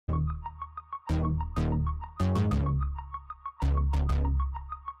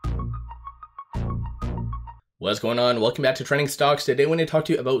What's going on? Welcome back to Trending Stocks. Today I want to talk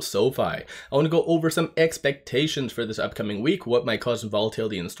to you about SoFi. I want to go over some expectations for this upcoming week, what might cause some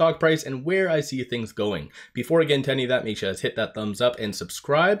volatility in the stock price, and where I see things going. Before I get into any of that, make sure you guys hit that thumbs up and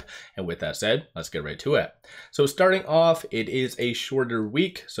subscribe. And with that said, let's get right to it. So starting off, it is a shorter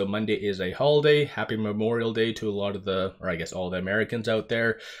week. So Monday is a holiday. Happy Memorial Day to a lot of the, or I guess all the Americans out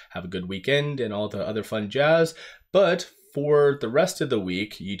there. Have a good weekend and all the other fun jazz. But for the rest of the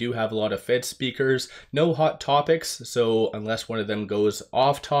week, you do have a lot of Fed speakers, no hot topics. So unless one of them goes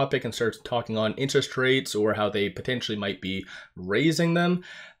off topic and starts talking on interest rates or how they potentially might be raising them,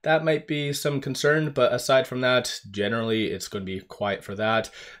 that might be some concern. But aside from that, generally it's going to be quiet for that.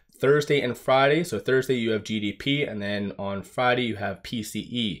 Thursday and Friday. So Thursday you have GDP, and then on Friday you have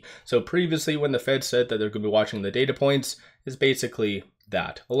PCE. So previously when the Fed said that they're going to be watching the data points, is basically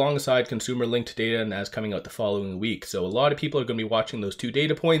that, alongside consumer linked data, and that's coming out the following week. So a lot of people are going to be watching those two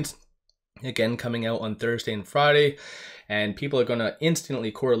data points, again coming out on Thursday and Friday, and people are going to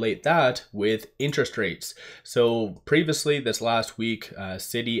instantly correlate that with interest rates. So previously this last week,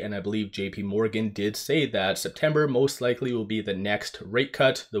 Citi and I believe JP Morgan did say that September most likely will be the next rate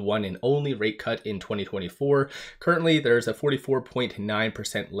cut, the one and only rate cut in 2024. Currently there's a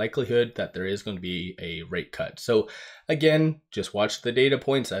 44.9% likelihood that there is going to be a rate cut. So again, just watch the data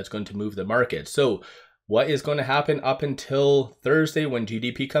points. That's going to move the market. So what is going to happen up until Thursday when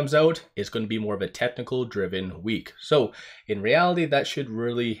GDP comes out is going to be more of a technical driven week. So in reality, that should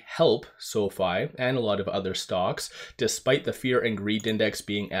really help SoFi and a lot of other stocks, despite the fear and greed index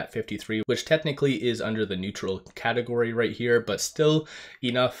being at 53, which technically is under the neutral category right here, but still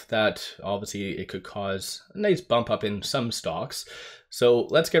enough that obviously it could cause a nice bump up in some stocks. So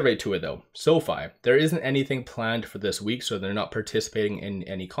let's get right to it though. SoFi, there isn't anything planned for this week, so they're not participating in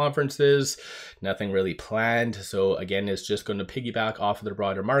any conferences, nothing really planned. So again, it's just going to piggyback off of the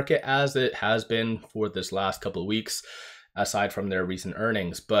broader market as it has been for this last couple of weeks, aside from their recent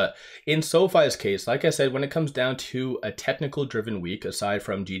earnings. But in SoFi's case, like I said, when it comes down to a technical driven week, aside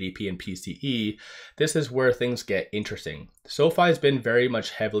from GDP and PCE, this is where things get interesting. SoFi has been very much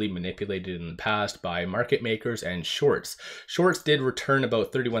heavily manipulated in the past by market makers and shorts. Shorts did return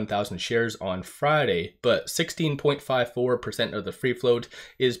about 31,000 shares on Friday, but 16.54% of the free float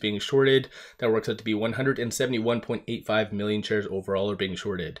is being shorted. That works out to be 171.85 million shares overall are being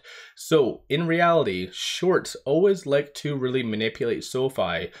shorted. So in reality, shorts always like to really manipulate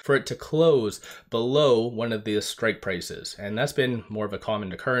SoFi for it to close below one of the strike prices. And that's been more of a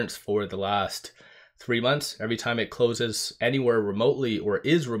common occurrence for the last 3 months. Every time it closes anywhere remotely or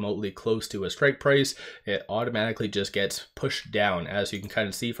is remotely close to a strike price, it automatically just gets pushed down. As you can kind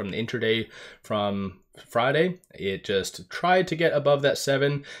of see from the intraday from Friday, it just tried to get above that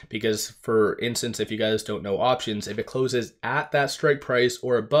 7 because, for instance, if you guys don't know options, if it closes at that strike price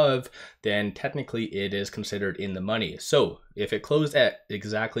or above, then technically it is considered in the money. So if it closed at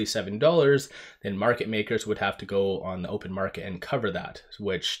exactly $7, then market makers would have to go on the open market and cover that,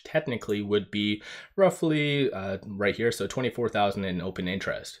 which technically would be roughly right here, so 24,000 in open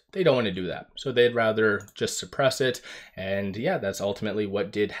interest. They don't want to do that, so they'd rather just suppress it. And yeah, that's ultimately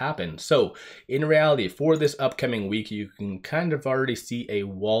what did happen. So in reality, for this upcoming week, you can kind of already see a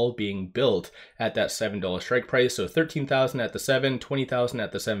wall being built at that $7 strike price. So 13,000 at the 7, 20,000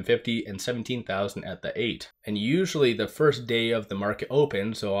 at the 750, and 17,000 at the 8. And usually the first day of the market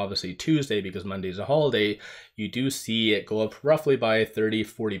open, so obviously Tuesday because Monday's a holiday, you do see it go up roughly by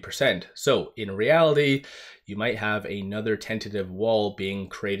 30-40%. So in reality, you might have another tentative wall being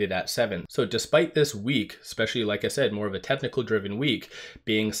created at 7. So despite this week, especially like I said, more of a technical driven week,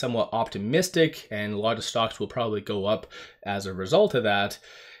 being somewhat optimistic, and a lot of stocks will probably go up as a result of that,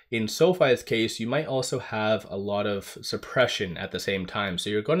 in SoFi's case, you might also have a lot of suppression at the same time. So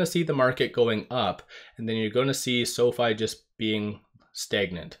you're going to see the market going up, and then you're going to see SoFi just being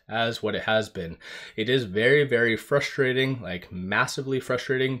stagnant as what it has been. It is very, very frustrating, like massively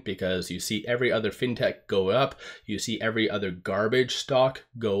frustrating, because you see every other fintech go up, you see every other garbage stock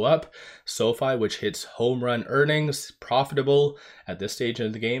go up. SoFi, which hits home run earnings, profitable at this stage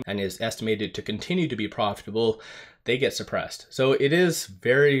of the game, and is estimated to continue to be profitable, they get suppressed. So it is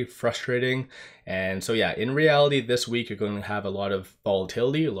very frustrating. And so yeah, in reality, this week you're going to have a lot of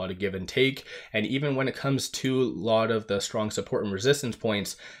volatility, a lot of give and take. And even when it comes to a lot of the strong support and resistance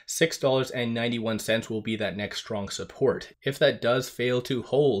points, $6.91 will be that next strong support. If that does fail to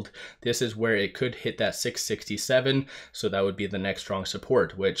hold, this is where it could hit that 667. So that would be the next strong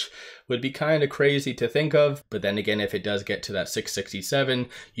support, which would be kind of crazy to think of. But then again, if it does get to that 667,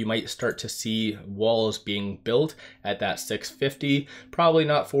 you might start to see walls being built at that 650. Probably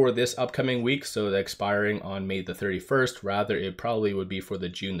not for this upcoming week, so the expiring on May the 31st. Rather, it probably would be for the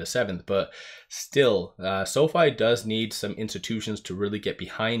June the 7th. But still, SoFi does need some institutions to really get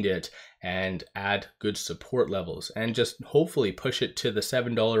behind it and add good support levels and just hopefully push it to the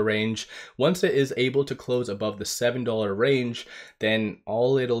 $7 range. Once it is able to close above the $7 range, then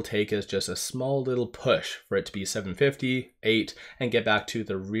all it'll take is just a small little push for it to be $7.50, $8, and get back to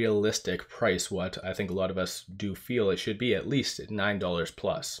the realistic price, what I think a lot of us do feel it should be, at least $9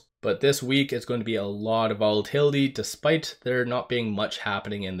 plus. But this week is going to be a lot of volatility despite there not being much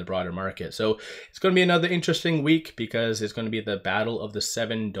happening in the broader market. So it's going to be another interesting week because it's going to be the battle of the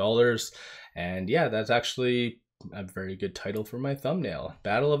 $7. And yeah, that's actually a very good title for my thumbnail.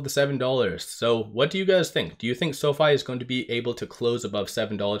 Battle of the $7. So what do you guys think? Do you think SoFi is going to be able to close above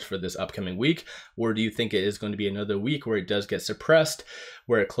 $7 for this upcoming week? Or do you think it is going to be another week where it does get suppressed,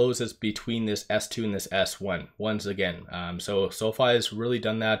 where it closes between this S2 and this S1 once again? So SoFi has really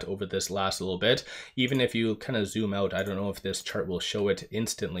done that over this last little bit. Even if you kind of zoom out, I don't know if this chart will show it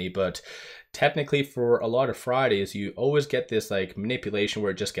instantly, but technically for a lot of Fridays, you always get this like manipulation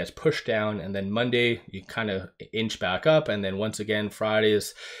where it just gets pushed down, and then Monday you kind of inch back up, and then once again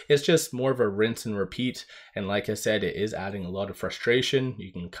Fridays it's just more of a rinse and repeat. And like I said, it is adding a lot of frustration.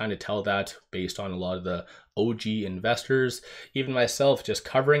 You can kind of tell that based on a lot of the OG investors, even myself just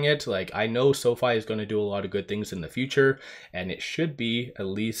covering it. Like, I know SoFi is going to do a lot of good things in the future, and it should be at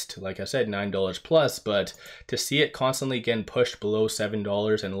least, like I said, $9 plus, but to see it constantly getting pushed below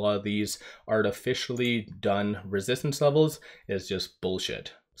 $7 and a lot of these artificially done resistance levels is just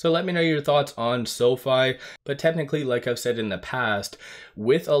bullshit. So let me know your thoughts on SoFi. But technically, like I've said in the past,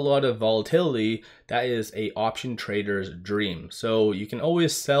 with a lot of volatility, that is a option trader's dream. So you can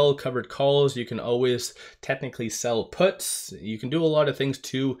always sell covered calls, you can always technically sell puts, you can do a lot of things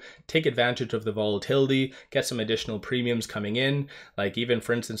to take advantage of the volatility, get some additional premiums coming in. Like even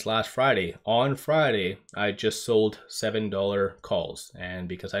for instance, last Friday, on Friday, I just sold $7 calls. And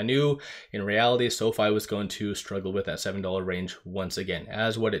because I knew in reality, SoFi was going to struggle with that $7 range once again,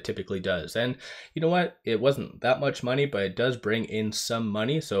 as what it typically does. And you know what? It wasn't that much money, but it does bring in some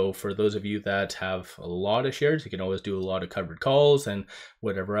money. So for those of you that have a lot of shares, you can always do a lot of covered calls and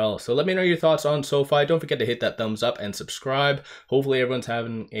whatever else. So let me know your thoughts on SoFi. Don't forget to hit that thumbs up and subscribe. Hopefully everyone's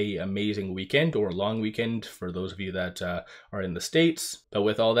having an amazing weekend or long weekend for those of you that are in the States. But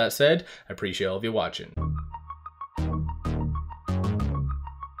with all that said, I appreciate all of you watching.